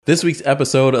This week's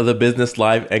episode of the Business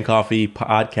Life and Coffee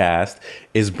podcast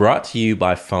is brought to you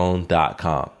by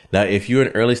Phone.com. Now, if you're an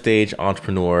early stage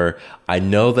entrepreneur, I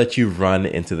know that you've run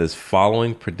into this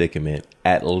following predicament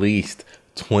at least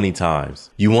 20 times.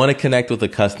 You want to connect with a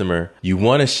customer, you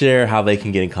want to share how they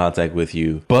can get in contact with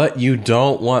you, but you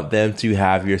don't want them to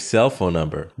have your cell phone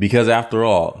number. Because after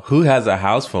all, who has a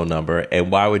house phone number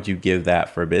and why would you give that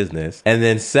for business? And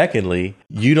then secondly,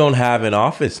 you don't have an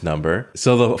office number.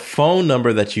 So the phone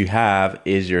number that you have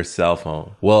is your cell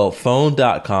phone. Well,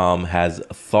 Phone.com has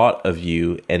thought of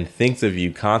you and thinks of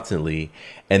you constantly,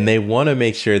 and they want to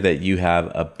make sure that you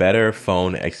have a better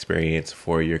phone experience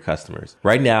for your customers.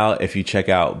 Right now, if you check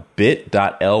out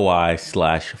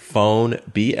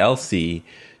bit.ly/phoneblc,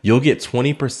 you'll get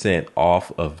 20%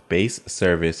 off of base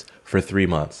service for 3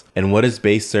 months. And what does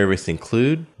base service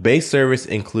include? Base service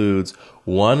includes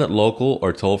one local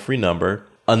or toll-free number,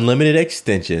 unlimited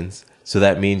extensions. So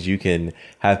that means you can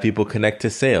have people connect to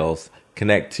sales,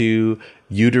 connect to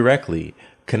you directly,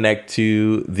 connect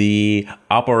to the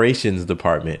operations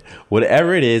department.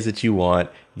 Whatever it is that you want,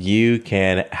 you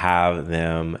can have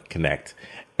them connect.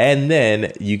 And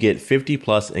then you get 50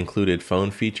 plus included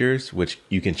phone features, which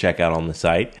you can check out on the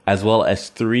site, as well as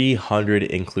 300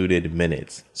 included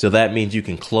minutes. So that means you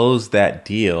can close that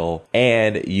deal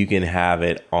and you can have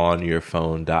it on your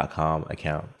Phone.com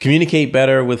account. Communicate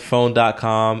better with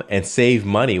Phone.com and save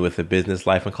money with the Business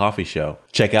Life and Coffee Show.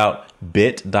 Check out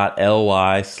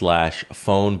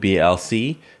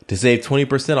bit.ly/phoneblc to save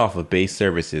 20% off of base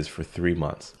services for 3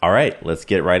 months. All right, let's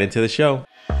get right into the show.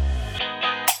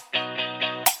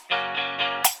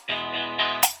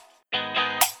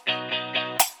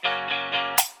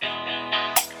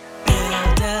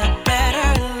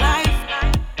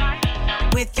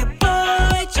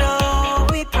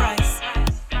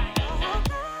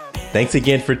 Thanks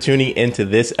again for tuning into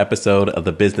this episode of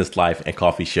the Business Life and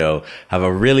Coffee Show. Have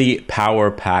a really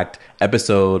power-packed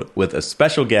episode with a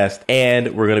special guest,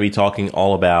 and we're going to be talking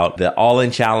all about the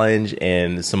All-In Challenge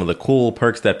and some of the cool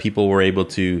perks that people were able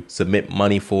to submit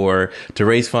money for to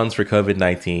raise funds for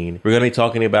COVID-19. We're going to be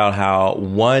talking about how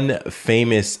one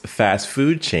famous fast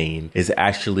food chain is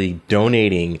actually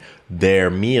donating their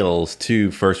meals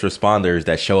to first responders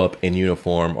that show up in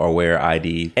uniform or wear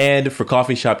ID. And for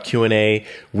Coffee Shop Q&A,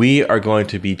 we are going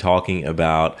to be talking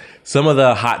about some of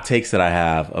the hot takes that I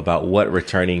have about what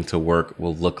returning to work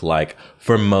will look like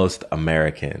for most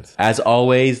Americans. As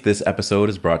always, this episode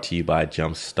is brought to you by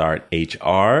Jumpstart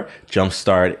HR.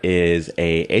 Jumpstart is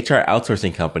a HR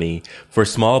outsourcing company for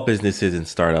small businesses and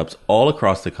startups all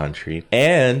across the country.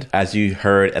 And as you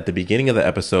heard at the beginning of the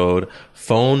episode,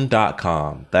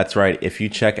 Phone.com. That's right. If you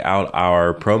check out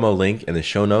our promo link in the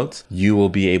show notes, you will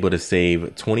be able to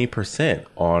save 20%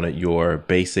 on your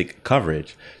basic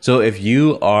coverage. So if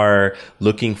you are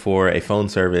looking for a phone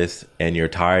service and you're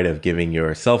tired of giving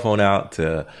your cell phone out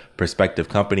to prospective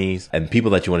companies and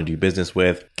people that you want to do business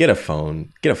with, get a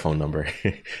phone number,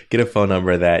 get a phone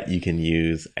number that you can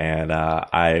use. And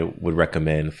I would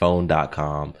recommend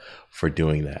Phone.com for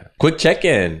doing that. Quick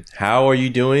check-in. How are you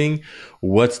doing?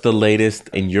 What's the latest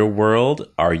in your world?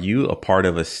 Are you a part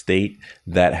of a state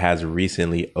that has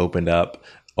recently opened up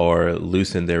or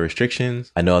loosened their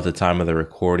restrictions? I know at the time of the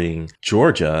recording,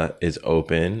 Georgia is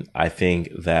open. I think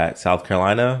that South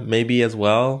Carolina may be as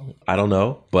well. I don't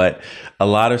know. But a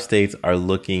lot of states are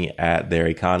looking at their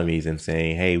economies and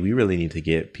saying, hey, we really need to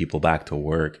get people back to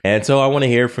work. And so I want to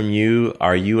hear from you.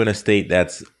 Are you in a state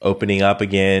that's opening up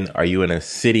again? Are you in a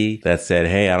city that said,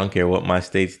 hey, I don't care what my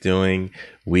state's doing,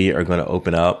 we are going to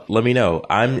open up? Let me know.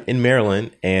 I'm in Maryland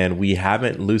and we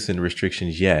haven't loosened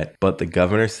restrictions yet, but the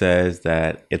governor says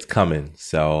that it's coming.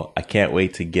 So I can't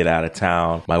wait to get out of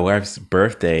town. My wife's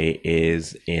birthday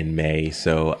is in May,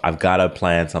 so I've got to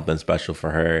plan something special for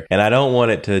her. And I don't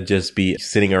want it to just be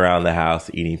sitting around the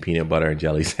house eating peanut butter and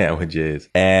jelly sandwiches.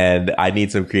 And I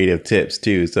need some creative tips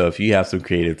too. So if you have some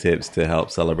creative tips to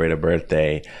help celebrate a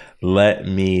birthday, let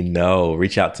me know.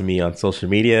 Reach out to me on social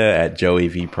media at Joey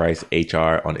V Price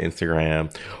HR on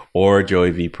Instagram or Joey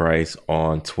V Price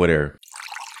on Twitter.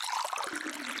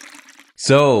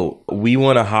 So we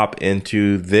want to hop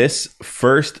into this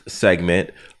first segment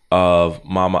of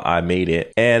Mama I Made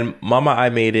It. And Mama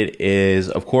I Made It is,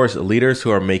 of course, leaders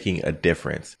who are making a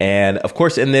difference. And of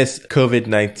course, in this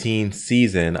COVID-19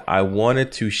 season, I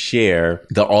wanted to share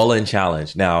the All-In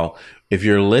Challenge. Now, If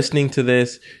you're listening to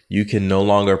this, you can no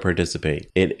longer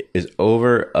participate. It is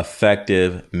over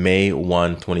effective May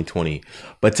 1, 2020.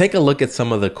 But take a look at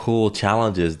some of the cool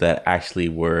challenges that actually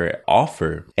were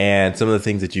offered and some of the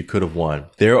things that you could have won.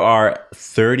 There are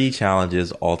 30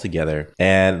 challenges altogether.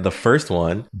 And the first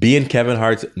one, be in Kevin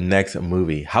Hart's next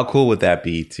movie. How cool would that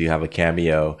be to have a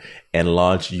cameo and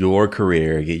launch your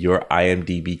career, get your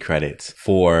IMDb credits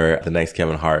for the next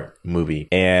Kevin Hart movie?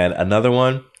 And another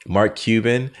one, Mark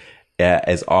Cuban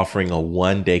is offering a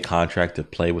 1-day contract to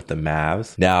play with the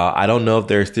Mavs. Now, I don't know if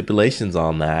there are stipulations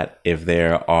on that, if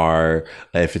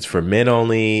it's for men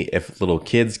only, if little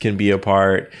kids can be a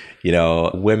part,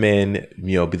 women,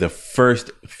 be the first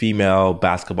female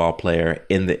basketball player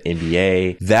in the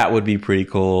NBA. That would be pretty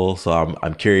cool. So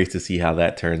I'm curious to see how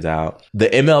that turns out. The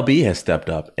MLB has stepped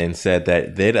up and said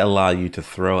that they'd allow you to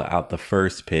throw out the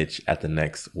first pitch at the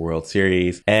next World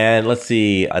Series. And let's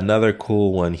see, another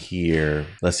cool one here.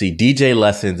 Let's see, DJ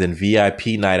lessons and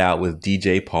VIP night out with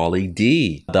DJ Pauly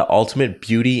D. The ultimate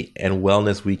beauty and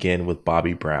wellness weekend with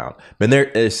Bobby Brown. Man, there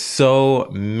is so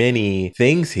many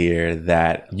things here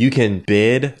that you can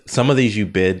bid. Some of these you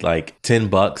bid like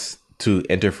 $10 to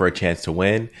enter for a chance to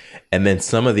win. And then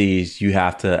some of these you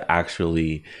have to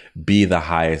actually be the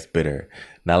highest bidder.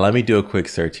 Now, let me do a quick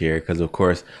search here because, of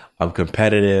course, I'm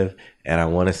competitive and I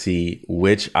want to see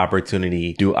which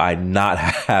opportunity do I not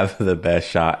have the best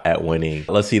shot at winning.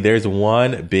 Let's see, there's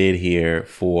one bid here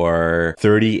for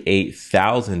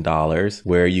 $38,000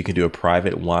 where you can do a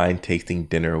private wine tasting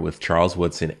dinner with Charles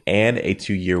Woodson and a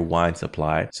 2-year wine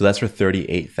supply. So that's for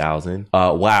 $38,000.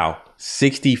 Wow.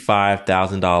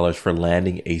 $65,000 for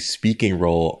landing a speaking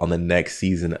role on the next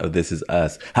season of This Is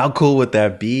Us. How cool would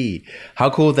that be? How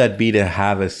cool would that be to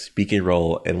have a speaking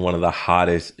role in one of the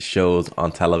hottest shows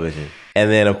on television? And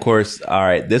then, of course, all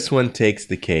right, this one takes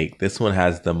the cake. This one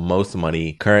has the most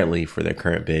money currently for their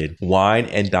current bid. Wine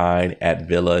and dine at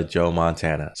Villa Joe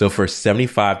Montana. So for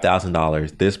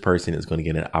 $75,000, this person is going to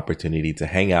get an opportunity to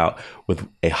hang out with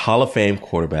a Hall of Fame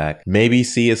quarterback, maybe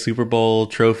see a Super Bowl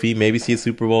trophy, maybe see a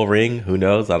Super Bowl ring. Who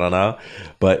knows? I don't know.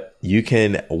 But you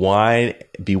can wine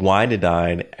and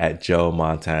dine at Joe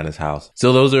Montana's house.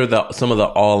 So those are some of the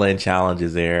all-in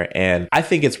challenges there. And I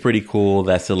think it's pretty cool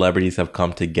that celebrities have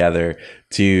come together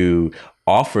to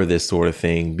offer this sort of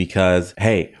thing because,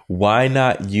 hey, why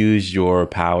not use your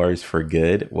powers for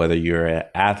good? Whether you're an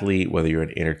athlete, whether you're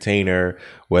an entertainer,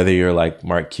 whether you're like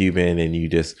Mark Cuban and you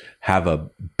just have $1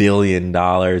 billion,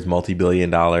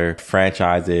 multi-billion-dollar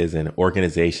franchises and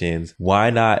organizations, why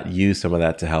not use some of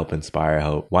that to help inspire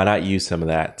hope? Why not use some of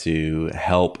that to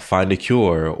help find a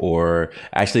cure? Or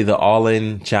actually, the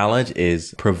all-in challenge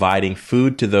is providing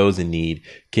food to those in need,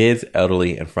 kids,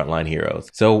 elderly, and frontline heroes.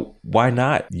 So why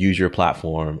not use your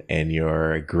platform and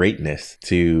your greatness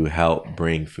to help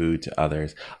bring food to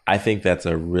others? I think that's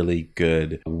a really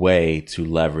good way to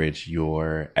leverage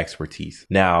your expertise.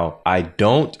 Now, I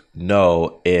don't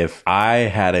know if I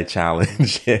had a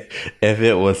challenge if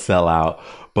it was sell out,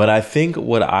 but I think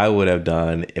what I would have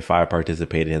done if I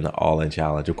participated in the All-In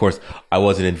Challenge, of course, I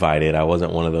wasn't invited. I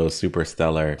wasn't one of those super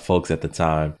stellar folks at the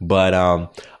time, but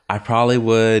I probably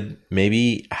would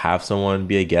maybe have someone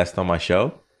be a guest on my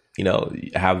show.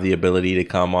 Have the ability to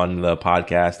come on the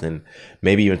podcast and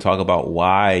maybe even talk about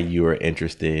why you are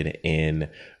interested in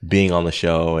being on the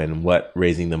show and what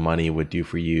raising the money would do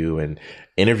for you, and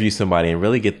interview somebody and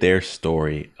really get their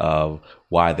story of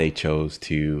why they chose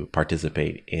to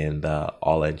participate in the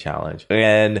All-In Challenge.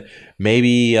 And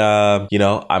maybe,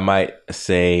 I might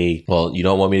say, well, you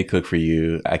don't want me to cook for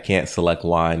you. I can't select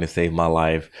wine to save my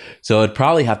life. So it'd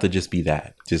probably have to just be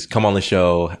that. Just come on the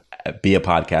show, be a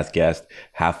podcast guest,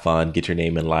 have fun, get your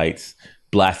name in lights,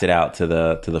 blast it out to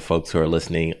the folks who are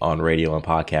listening on radio and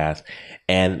podcast.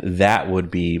 And that would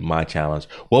be my challenge.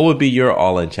 What would be your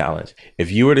all-in challenge?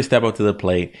 If you were to step up to the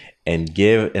plate and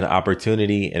give an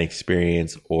opportunity, an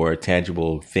experience, or a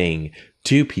tangible thing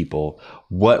to people,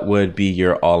 what would be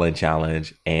your all-in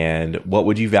challenge and what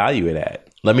would you value it at?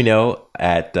 Let me know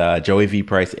at Joey V.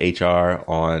 Price HR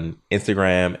on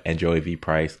Instagram and Joey V.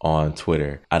 Price on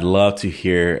Twitter. I'd love to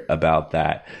hear about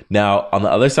that. Now, on the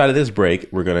other side of this break,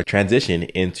 we're going to transition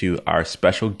into our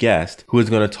special guest who is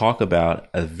going to talk about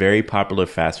a very popular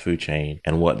fast food chain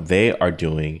and what they are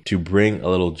doing to bring a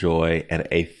little joy and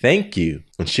a thank you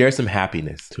and share some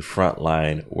happiness to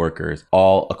frontline workers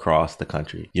all across the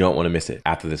country. You don't want to miss it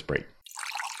after this break.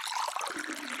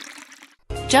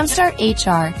 Jumpstart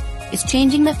HR is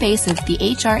changing the face of the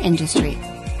HR industry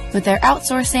with their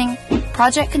outsourcing,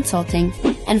 project consulting,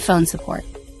 and phone support,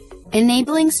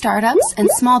 enabling startups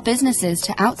and small businesses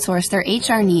to outsource their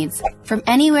HR needs from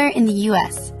anywhere in the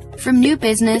U.S. From new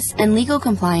business and legal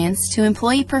compliance to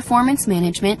employee performance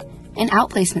management and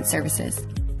outplacement services.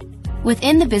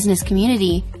 Within the business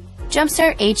community,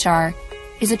 Jumpstart HR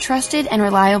is a trusted and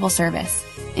reliable service.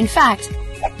 In fact,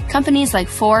 companies like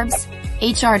Forbes,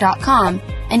 HR.com,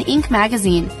 and Inc.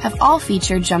 magazine have all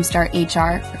featured Jumpstart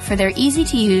HR for their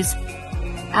easy-to-use,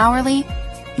 hourly,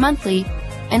 monthly,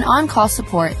 and on-call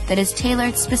support that is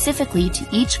tailored specifically to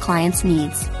each client's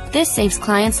needs. This saves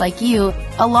clients like you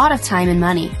a lot of time and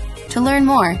money. To learn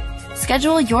more,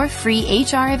 schedule your free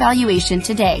HR evaluation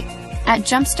today at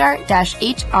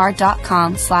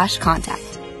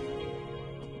jumpstart-hr.com/contact.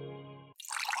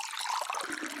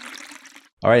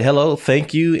 All right. Hello.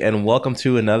 Thank you. And welcome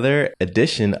to another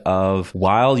edition of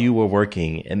While You Were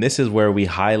Working. And this is where we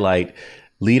highlight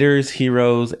leaders,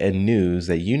 heroes, and news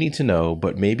that you need to know,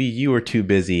 but maybe you are too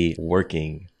busy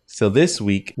working. So this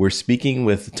week, we're speaking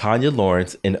with Tanya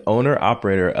Lawrence, an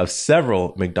owner-operator of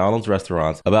several McDonald's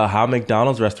restaurants, about how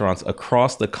McDonald's restaurants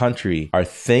across the country are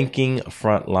thanking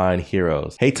frontline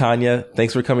heroes. Hey, Tanya,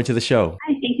 thanks for coming to the show.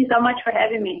 Hi, thank you so much for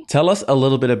having me. Tell us a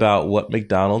little bit about what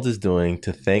McDonald's is doing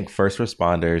to thank first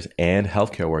responders and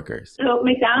healthcare workers. So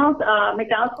McDonald's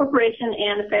Corporation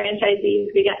and the franchisees,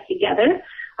 we got together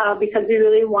because we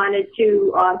really wanted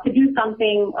to do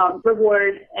something,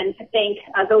 reward and to thank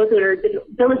those who are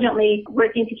diligently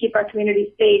working to keep our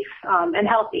community safe and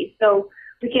healthy. So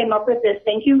we came up with this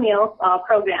Thank You Meal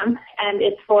program, and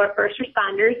it's for first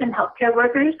responders and healthcare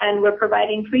workers, and we're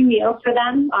providing free meals for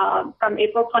them from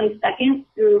April 22nd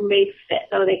through May 5th.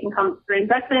 So they can come during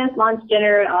breakfast, lunch,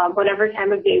 dinner, whatever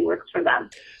time of day works for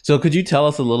them. So could you tell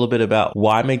us a little bit about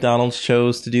why McDonald's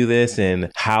chose to do this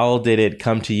and how did it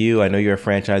come to you? I know you're a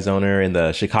franchise owner in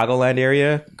the Chicagoland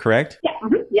area, correct? Yeah,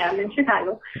 yeah, I'm in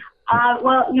Chicago.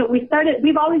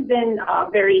 We've always been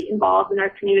very involved in our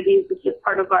communities, which is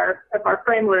part of our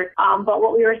framework. But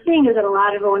what we were seeing is that a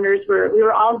lot of owners we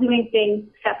were all doing things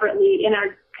separately in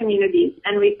our communities.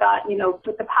 And we thought,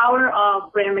 with the power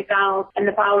of brand McDonald's and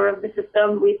the power of the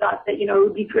system, we thought that, it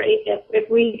would be great if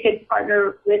we could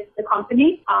partner with the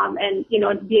company, and,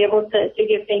 be able to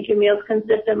give thank you meals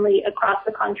consistently across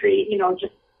the country,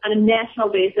 just on a national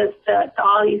basis to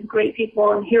all these great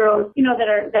people and heroes,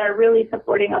 that are really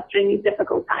supporting us during these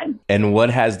difficult times. And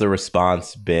what has the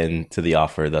response been to the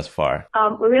offer thus far?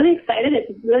 We're really excited.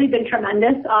 It's really been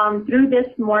tremendous. Through this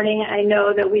morning, I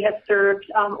know that we have served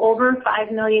over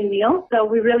 5 million meals. So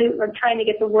we really are trying to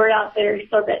get the word out there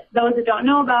so that those that don't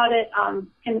know about it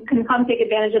can come take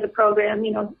advantage of the program,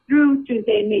 through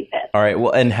Tuesday, May 5th. All right.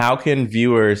 Well, and how can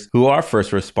viewers who are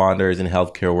first responders and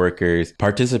healthcare workers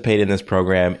participate in this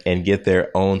program and get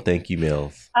their own thank you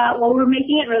meals? Well, we're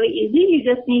making it really easy. You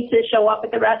just need to show up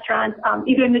at the restaurant,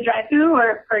 either in the drive-thru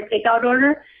or for a takeout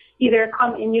order. Either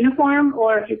come in uniform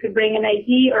or if you could bring an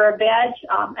ID or a badge,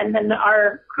 and then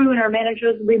our crew and our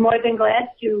managers will be more than glad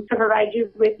to provide you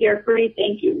with your free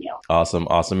thank you meal. Awesome.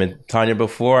 And Tanya,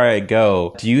 before I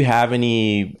go, do you have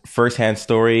any firsthand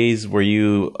stories? Were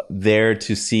you there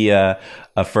to see a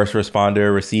first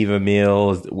responder receive a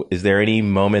meal? Is there any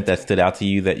moment that stood out to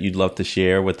you that you'd love to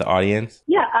share with the audience?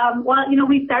 Yeah. Well,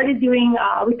 we started doing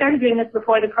this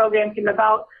before the program came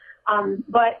about.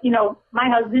 But my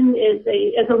husband is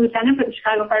a lieutenant for the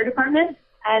Chicago Fire Department.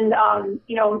 And,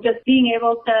 just being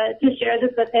able to share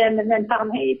this with him and then tell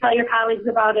him, hey, tell your colleagues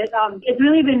about it. It's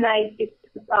really been nice.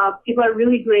 People are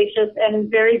really gracious and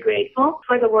very grateful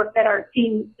for the work that our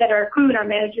team, that our crew and our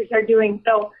managers are doing.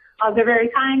 So they're very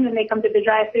kind when they come to the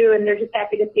drive-thru, and they're just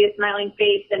happy to see a smiling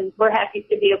face. And we're happy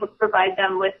to be able to provide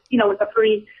them with a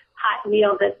free hot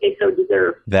meal that they so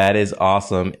deserve. That is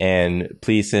awesome. And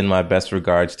please send my best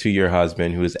regards to your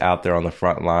husband, who is out there on the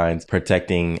front lines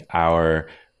protecting our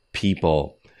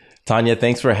people. Tanya,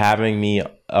 thanks for having me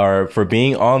or for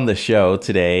being on the show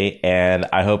today. And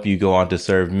I hope you go on to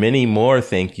serve many more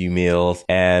thank you meals.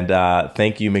 And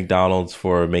thank you, McDonald's,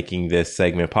 for making this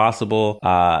segment possible.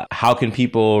 How can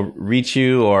people reach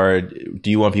you, or do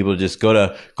you want people to just go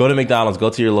to McDonald's, go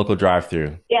to your local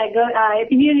drive-thru? Yeah, go.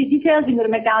 If you need any details, you can go to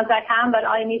McDonald's.com. But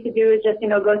all you need to do is just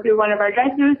go through one of our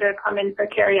drive-thrus or come in for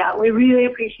carry-out. We really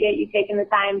appreciate you taking the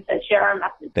time to share our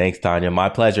message. Thanks, Tanya. My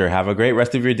pleasure. Have a great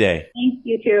rest of your day. Thanks.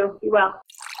 You too. Be well.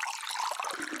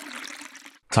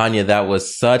 Tanya, that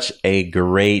was such a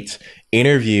great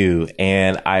interview,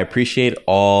 and I appreciate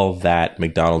all that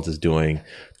McDonald's is doing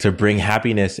to bring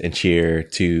happiness and cheer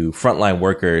to frontline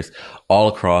workers all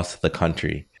across the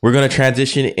country. We're going to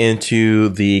transition into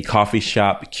the coffee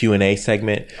shop Q&A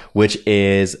segment, which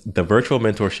is the virtual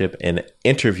mentorship and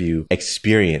interview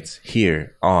experience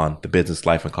here on the Business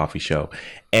Life and Coffee Show.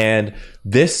 And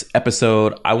this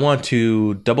episode, I want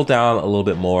to double down a little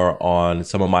bit more on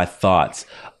some of my thoughts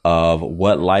of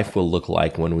what life will look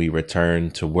like when we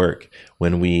return to work,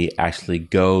 when we actually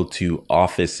go to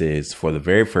offices for the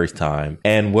very first time,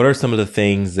 and what are some of the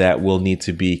things that we'll need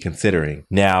to be considering.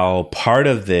 Now, part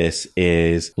of this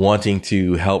is wanting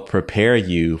to help prepare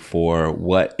you for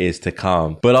what is to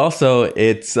come, but also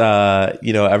it's,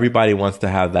 everybody wants to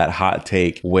have that hot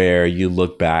take where you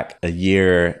look back a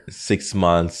year, 6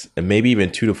 months, and maybe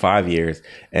even 2 to 5 years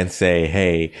and say,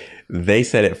 hey, they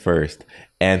said it first.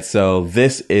 And so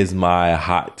this is my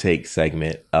hot take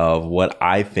segment of what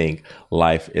I think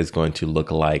life is going to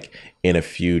look like in a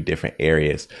few different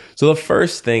areas. So the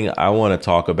first thing I want to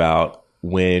talk about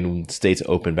when states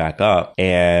open back up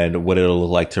and what it'll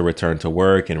look like to return to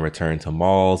work and return to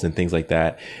malls and things like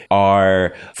that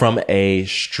are from a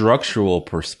structural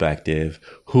perspective.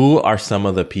 Who are some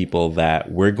of the people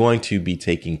that we're going to be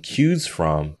taking cues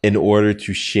from in order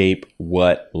to shape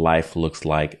what life looks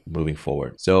like moving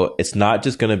forward? So it's not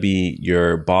just going to be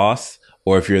your boss,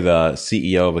 or if you're the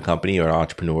CEO of a company or an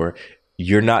entrepreneur,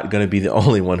 you're not going to be the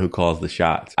only one who calls the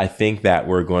shots. I think that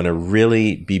we're going to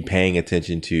really be paying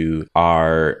attention to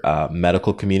our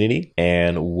medical community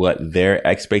and what their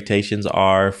expectations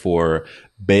are for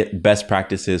best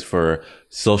practices for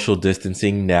social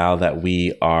distancing now that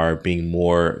we are being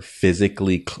more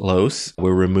physically close.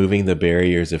 We're removing the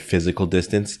barriers of physical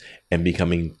distance and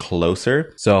becoming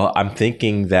closer. So I'm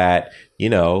thinking that,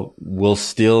 we'll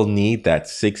still need that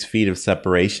 6 feet of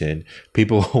separation.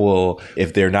 People will,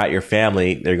 if they're not your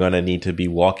family, they're going to need to be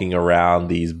walking around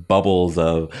these bubbles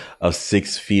of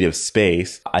 6 feet of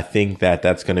space. I think that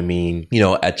that's going to mean,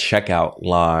 at checkout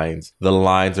lines, the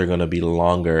lines are going to be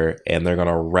longer and they're going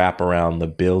to wrap around the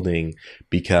building,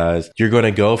 because you're going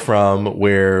to go from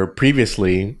where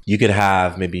previously you could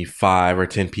have maybe 5 or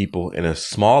 10 people in a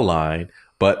small line,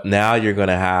 but now you're going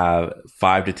to have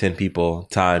 5 to 10 people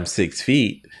times 6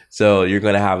 feet. So you're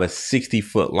going to have a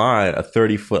 60-foot line, a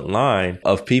 30-foot line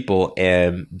of people,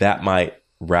 and that might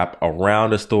wrap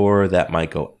around a store, that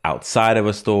might go outside of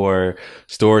a store.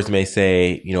 Stores may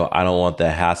say, I don't want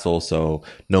the hassle, so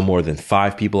no more than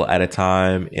 5 people at a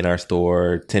time in our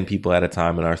store, 10 people at a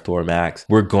time in our store max.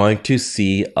 We're going to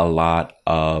see a lot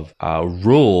of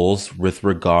rules with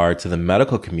regard to the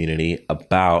medical community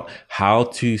about how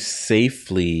to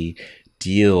safely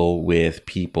deal with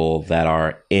people that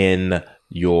are in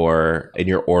your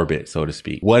orbit, so to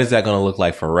speak. What is that going to look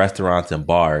like for restaurants and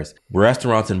bars?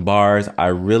 Restaurants and bars, I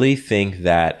really think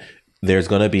that there's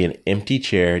going to be an empty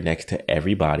chair next to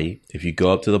everybody. If you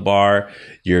go up to the bar,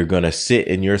 you're going to sit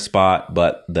in your spot,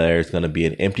 but there's going to be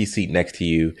an empty seat next to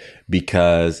you,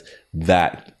 because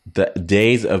that the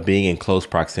days of being in close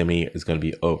proximity is going to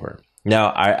be over.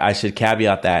 Now, I should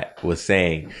caveat that with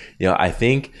saying, I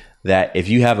think that if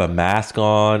you have a mask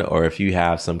on, or if you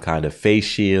have some kind of face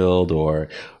shield, or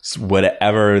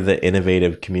whatever the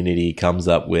innovative community comes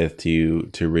up with to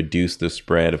reduce the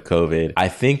spread of COVID, I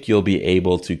think you'll be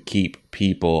able to keep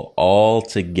people all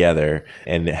together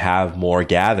and have more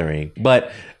gathering.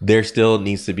 But there still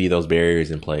needs to be those barriers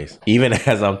in place. Even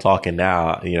as I'm talking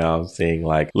now, I'm seeing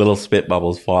like little spit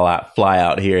bubbles fly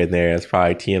out here and there. It's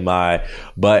probably TMI.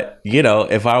 But,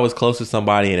 if I was close to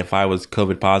somebody and if I was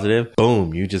COVID positive,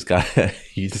 boom, you just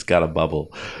got a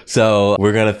bubble. So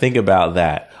we're going to think about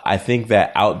that. I think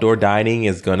that outdoor dining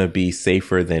is going to be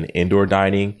safer than indoor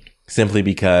dining, simply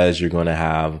because you're going to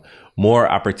have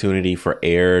more opportunity for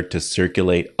air to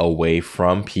circulate away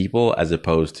from people as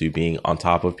opposed to being on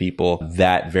top of people.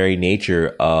 That very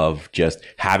nature of just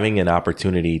having an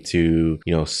opportunity to,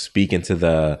 speak into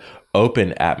the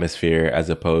open atmosphere as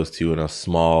opposed to in a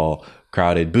small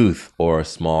crowded booth or a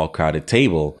small crowded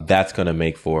table, that's going to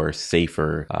make for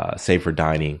safer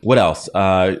dining. What else?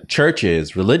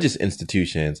 Churches, religious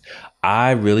institutions.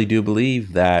 I really do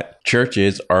believe that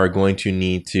churches are going to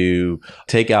need to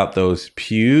take out those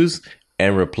pews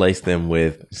and replace them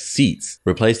with seats,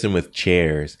 replace them with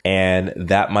chairs. And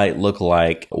that might look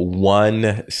like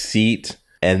one seat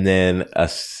and then a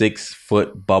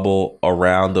 6-foot bubble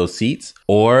around those seats.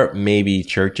 Or maybe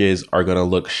churches are going to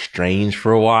look strange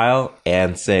for a while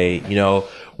and say,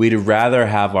 we'd rather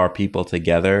have our people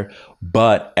together,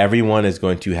 but everyone is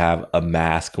going to have a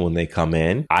mask when they come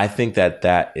in. I think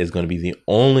that is going to be the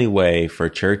only way for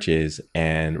churches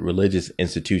and religious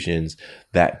institutions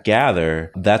that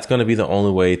gather. That's going to be the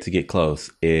only way to get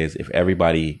close, is if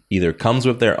everybody either comes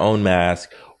with their own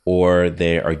mask or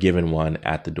they are given one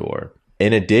at the door.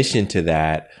 In addition to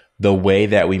that, the way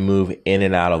that we move in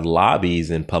and out of lobbies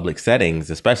in public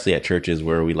settings, especially at churches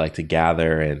where we like to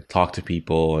gather and talk to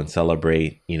people and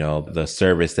celebrate, the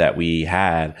service that we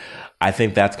had, I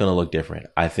think that's going to look different.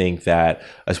 I think that,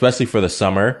 especially for the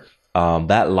summer,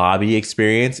 that lobby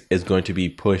experience is going to be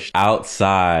pushed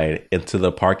outside into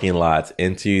the parking lots,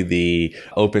 into the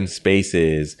open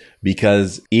spaces,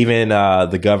 because even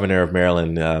the governor of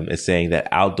Maryland is saying that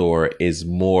outdoor is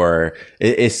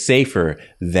safer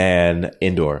than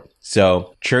indoor.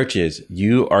 So churches,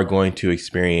 you are going to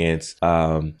experience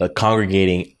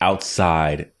congregating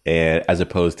outside as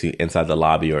opposed to inside the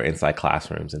lobby or inside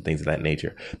classrooms and things of that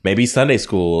nature. Maybe Sunday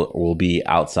school will be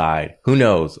outside. Who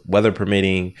knows? Weather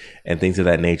permitting and things of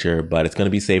that nature, but it's going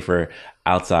to be safer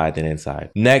outside than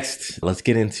inside. Next, let's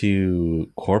get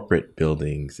into corporate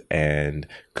buildings and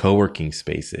co-working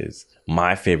spaces.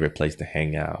 My favorite place to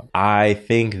hang out. I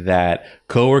think that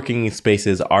co-working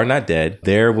spaces are not dead.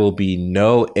 There will be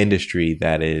no industry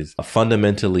that is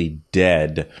fundamentally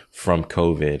dead from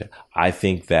COVID. I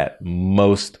think that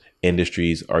most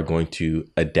industries are going to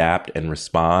adapt and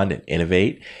respond and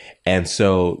innovate. And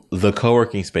so the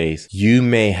co-working space, you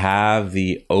may have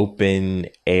the open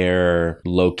air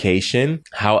location.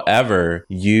 However,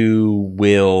 you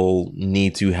will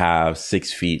need to have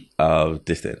 6 feet of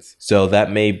distance. So that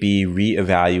may be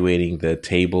reevaluating the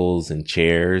tables and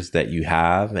chairs that you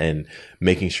have and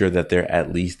making sure that they're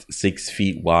at least 6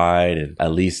 feet wide and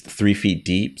at least 3 feet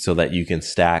deep so that you can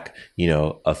stack,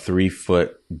 a 3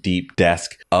 foot deep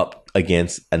desk up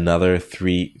against another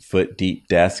 3 foot deep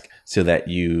desk so that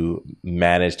you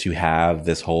manage to have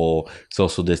this whole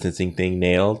social distancing thing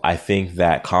nailed. I think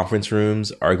that conference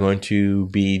rooms are going to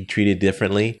be treated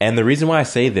differently. And the reason why I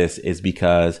say this is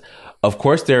because, of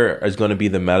course, there is going to be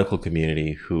the medical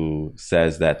community who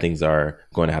says that things are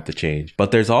going to have to change.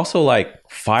 But there's also like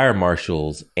fire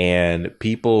marshals and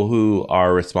people who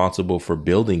are responsible for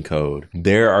building code.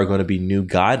 There are going to be new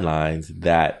guidelines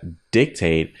that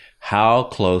dictate how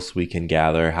close we can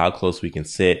gather, how close we can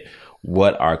sit,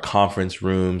 what our conference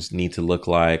rooms need to look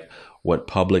like, what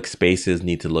public spaces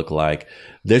need to look like.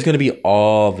 There's going to be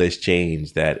all this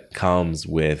change that comes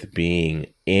with being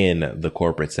in the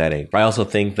corporate setting. I also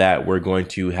think that we're going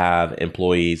to have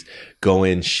employees go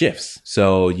in shifts.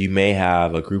 So you may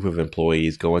have a group of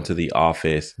employees go into the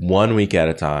office 1 week at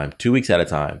a time, 2 weeks at a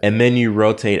time, and then you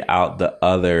rotate out the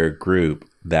other group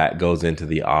that goes into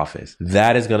the office.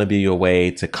 That is going to be a way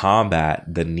to combat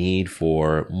the need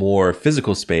for more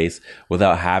physical space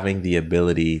without having the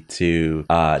ability to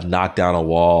knock down a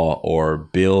wall or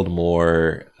build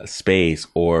more space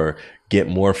or get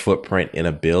more footprint in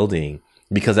a building,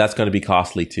 because that's going to be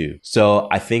costly too. So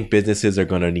I think businesses are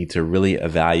going to need to really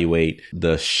evaluate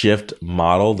the shift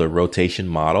model, the rotation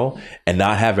model, and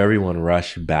not have everyone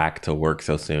rush back to work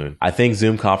so soon. I think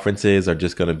Zoom conferences are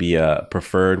just going to be a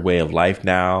preferred way of life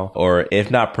now, or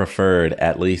if not preferred,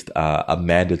 at least a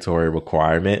mandatory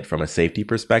requirement from a safety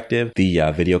perspective,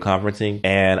 the video conferencing.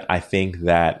 And I think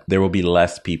that there will be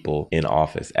less people in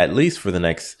office, at least for the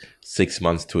next 6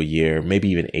 months to a year, maybe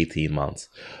even 18 months.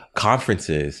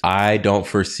 Conferences. I don't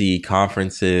foresee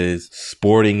conferences,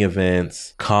 sporting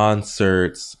events,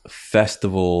 concerts,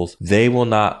 festivals. They will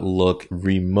not look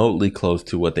remotely close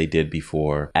to what they did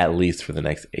before, at least for the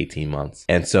next 18 months.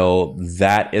 And so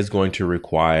that is going to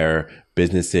require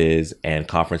businesses and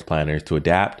conference planners to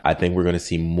adapt. I think we're going to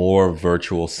see more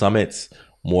virtual summits,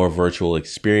 more virtual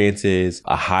experiences,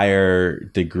 a higher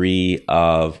degree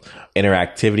of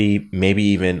interactivity, maybe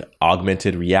even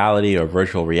augmented reality or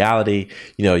virtual reality.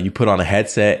 You put on a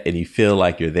headset and you feel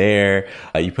like you're there.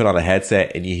 You put on a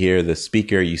headset and you hear the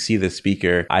speaker, you see the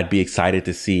speaker. I'd be excited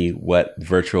to see what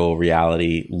virtual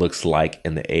reality looks like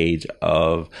in the age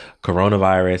of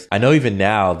coronavirus. I know even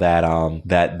now that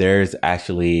that there's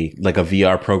actually like a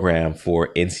VR program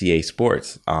for NCAA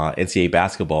sports, NCAA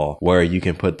basketball, where you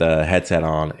can put the headset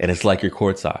on and it's like you're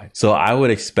courtside. So I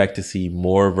would expect to see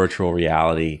more virtual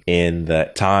reality in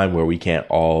the time where we can't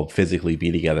all physically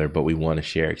be together, but we want to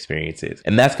share experiences.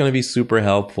 And that's going to be super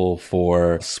helpful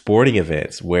for sporting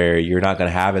events where you're not going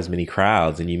to have as many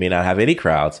crowds and you may not have any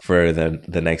crowds for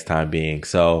the next time being.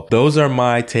 So those are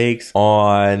my takes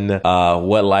on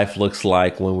what life looks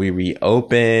like when we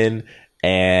reopen.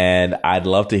 And I'd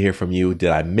love to hear from you. Did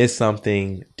I miss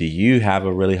something? Do you have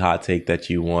a really hot take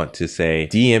that you want to say?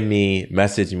 DM me,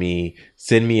 message me,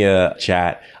 send me a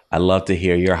chat. I love to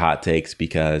hear your hot takes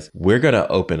because we're going to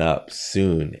open up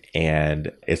soon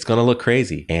and it's going to look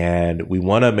crazy. And we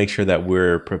want to make sure that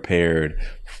we're prepared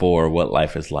for what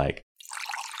life is like.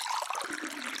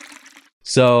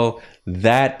 So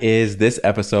that is this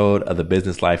episode of the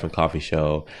Business Life and Coffee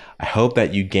Show. I hope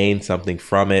that you gained something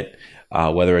from it.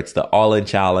 whether it's the All-In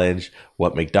Challenge,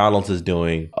 what McDonald's is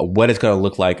doing, what it's going to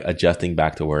look like adjusting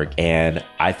back to work. And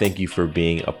I thank you for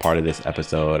being a part of this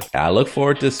episode. I look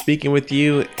forward to speaking with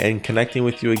you and connecting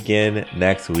with you again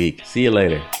next week. See you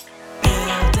later.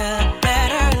 Build a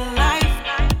better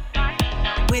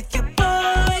life with your